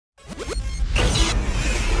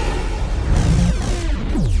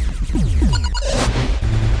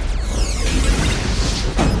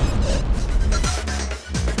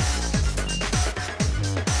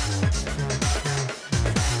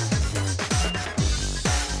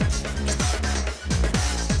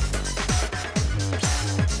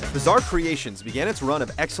Bizarre Creations began its run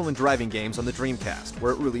of excellent driving games on the Dreamcast,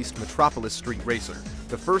 where it released Metropolis Street Racer,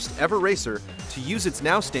 the first ever racer to use its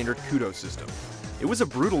now standard kudo system. It was a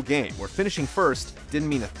brutal game where finishing first didn't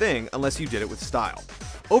mean a thing unless you did it with style.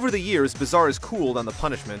 Over the years, Bizarre has cooled on the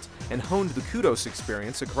punishment and honed the kudos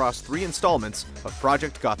experience across 3 installments of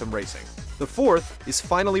Project Gotham Racing. The 4th is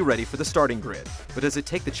finally ready for the starting grid, but does it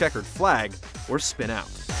take the checkered flag or spin out?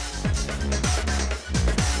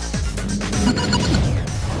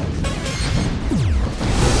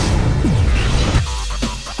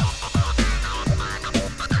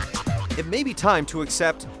 It may be time to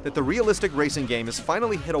accept that the realistic racing game has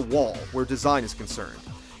finally hit a wall where design is concerned.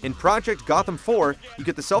 In Project Gotham 4, you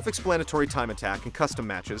get the self-explanatory time attack and custom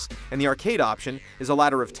matches, and the arcade option is a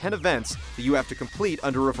ladder of 10 events that you have to complete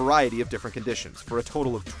under a variety of different conditions, for a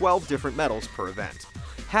total of 12 different medals per event.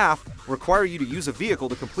 Half require you to use a vehicle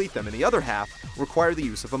to complete them, and the other half require the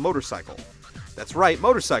use of a motorcycle. That's right,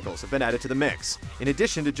 motorcycles have been added to the mix, in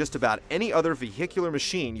addition to just about any other vehicular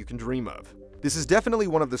machine you can dream of. This is definitely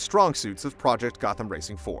one of the strong suits of Project Gotham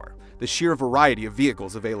Racing 4, the sheer variety of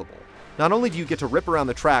vehicles available. Not only do you get to rip around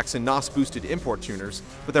the tracks in NOS-boosted import tuners,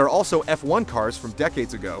 but there are also F1 cars from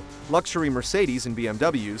decades ago, luxury Mercedes and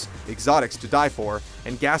BMWs, exotics to die for,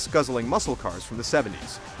 and gas-guzzling muscle cars from the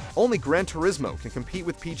 70s. Only Gran Turismo can compete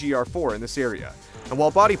with PGR4 in this area, and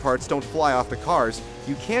while body parts don't fly off the cars,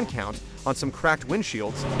 you can count on some cracked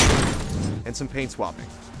windshields and some paint swapping.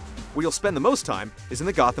 Where you'll spend the most time is in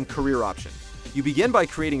the Gotham career option. You begin by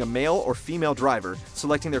creating a male or female driver,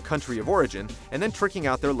 selecting their country of origin, and then tricking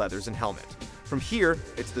out their leathers and helmet. From here,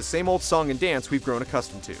 it's the same old song and dance we've grown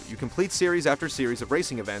accustomed to. You complete series after series of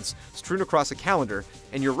racing events strewn across a calendar,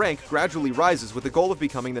 and your rank gradually rises with the goal of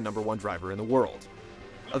becoming the #1 driver in the world.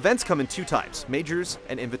 Events come in 2 types, majors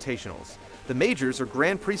and invitationals. The majors are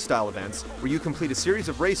Grand Prix-style events where you complete a series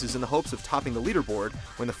of races in the hopes of topping the leaderboard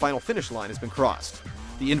when the final finish line has been crossed.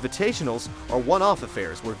 The invitationals are one-off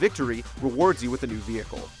affairs where victory rewards you with a new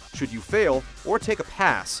vehicle. Should you fail or take a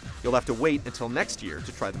pass, you'll have to wait until next year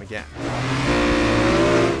to try them again.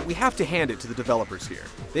 We have to hand it to the developers here.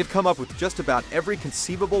 They've come up with just about every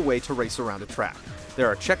conceivable way to race around a track. There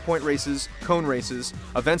are checkpoint races, cone races,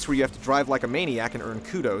 events where you have to drive like a maniac and earn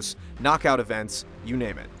kudos, knockout events, you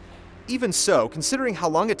name it. Even so, considering how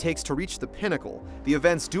long it takes to reach the pinnacle, the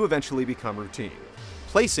events do eventually become routine.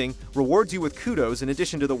 Placing rewards you with kudos in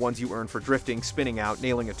addition to the ones you earn for drifting, spinning out,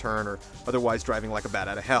 nailing a turn, or otherwise driving like a bat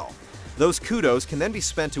out of hell. Those kudos can then be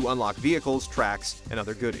spent to unlock vehicles, tracks, and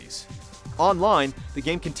other goodies. Online, the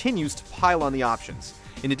game continues to pile on the options.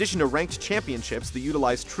 In addition to ranked championships that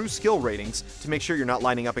utilize true skill ratings to make sure you're not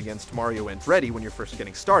lining up against Mario and Andretti when you're first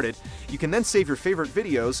getting started, you can then save your favorite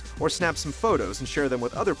videos or snap some photos and share them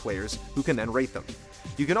with other players who can then rate them.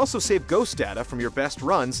 You can also save ghost data from your best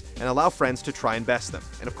runs and allow friends to try and best them.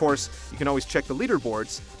 And of course, you can always check the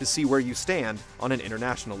leaderboards to see where you stand on an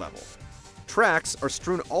international level. Tracks are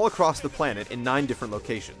strewn all across the planet in 9 different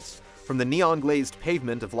locations. From the neon-glazed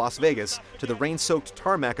pavement of Las Vegas to the rain-soaked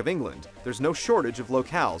tarmac of England, there's no shortage of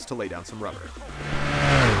locales to lay down some rubber.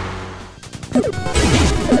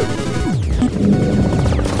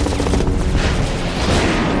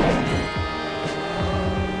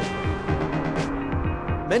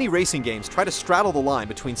 Many racing games try to straddle the line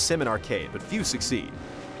between sim and arcade, but few succeed.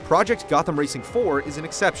 Project Gotham Racing 4 is an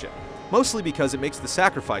exception, mostly because it makes the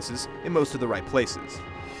sacrifices in most of the right places.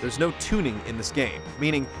 There's no tuning in this game,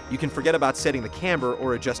 meaning you can forget about setting the camber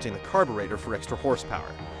or adjusting the carburetor for extra horsepower.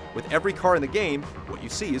 With every car in the game, what you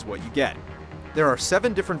see is what you get. There are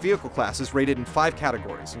 7 different vehicle classes rated in 5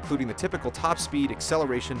 categories, including the typical top speed,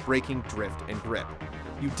 acceleration, braking, drift, and grip.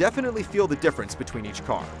 You definitely feel the difference between each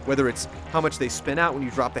car, whether it's how much they spin out when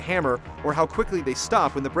you drop the hammer or how quickly they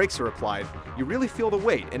stop when the brakes are applied. You really feel the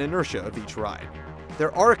weight and inertia of each ride.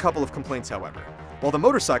 There are a couple of complaints, however. While the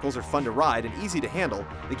motorcycles are fun to ride and easy to handle,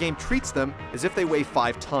 the game treats them as if they weigh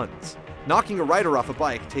 5 tons. Knocking a rider off a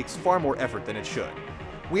bike takes far more effort than it should.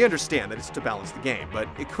 We understand that it's to balance the game, but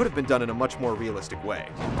it could have been done in a much more realistic way.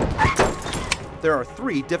 There are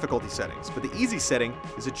 3 difficulty settings, but the easy setting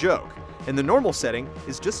is a joke, and the normal setting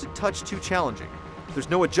is just a touch too challenging. There's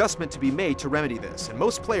no adjustment to be made to remedy this, and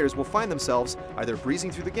most players will find themselves either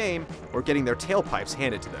breezing through the game or getting their tailpipes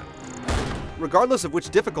handed to them. Regardless of which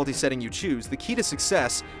difficulty setting you choose, the key to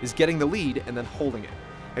success is getting the lead and then holding it.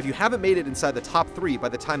 If you haven't made it inside the top 3 by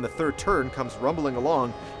the time the 3rd turn comes rumbling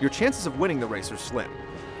along, your chances of winning the race are slim.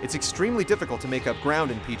 It's extremely difficult to make up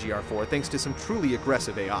ground in PGR4 thanks to some truly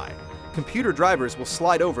aggressive AI. Computer drivers will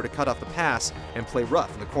slide over to cut off the pass and play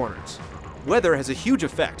rough in the corners. Weather has a huge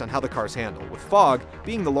effect on how the cars handle, with fog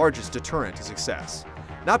being the largest deterrent to success.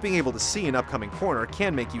 Not being able to see an upcoming corner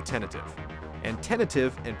can make you tentative. and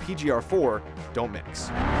tentative and PGR4 don't mix.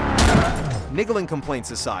 Niggling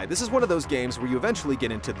complaints aside, this is one of those games where you eventually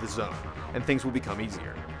get into the zone, and things will become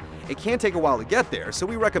easier. It can take a while to get there, so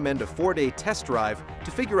we recommend a 4-day test drive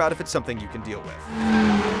to figure out if it's something you can deal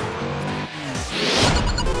with.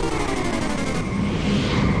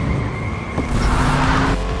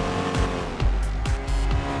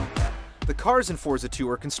 The cars in Forza 2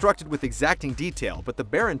 are constructed with exacting detail, but the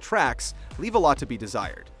barren tracks leave a lot to be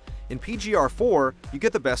desired. In PGR4, you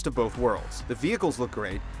get the best of both worlds. The vehicles look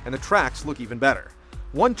great, and the tracks look even better.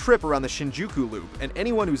 One trip around the Shinjuku loop, and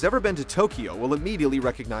anyone who's ever been to Tokyo will immediately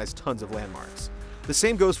recognize tons of landmarks. The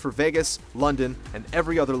same goes for Vegas, London, and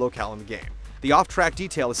every other locale in the game. The off-track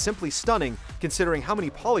detail is simply stunning, considering how many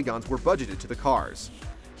polygons were budgeted to the cars.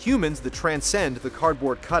 Humans that transcend the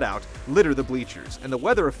cardboard cutout litter the bleachers, and the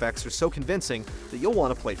weather effects are so convincing that you'll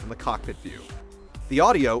want to play from the cockpit view. The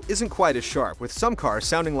audio isn't quite as sharp, with some cars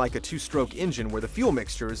sounding like a two-stroke engine where the fuel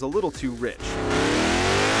mixture is a little too rich.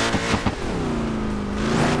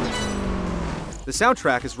 The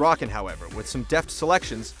soundtrack is rockin', however, with some deft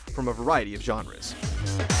selections from a variety of genres.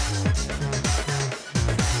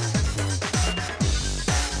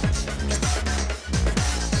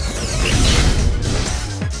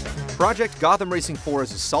 Project Gotham Racing 4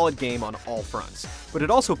 is a solid game on all fronts, but it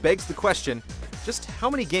also begs the question, just how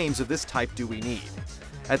many games of this type do we need?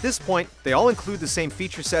 At this point, they all include the same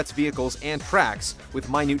feature sets, vehicles, and tracks, with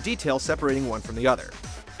minute details separating one from the other.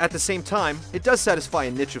 At the same time, it does satisfy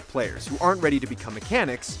a niche of players who aren't ready to become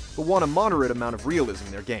mechanics, but want a moderate amount of realism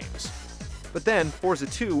in their games. But then, Forza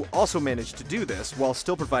 2 also managed to do this while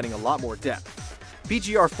still providing a lot more depth.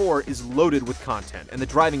 PGR4 is loaded with content, and the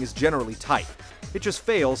driving is generally tight. It just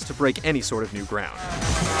fails to break any sort of new ground.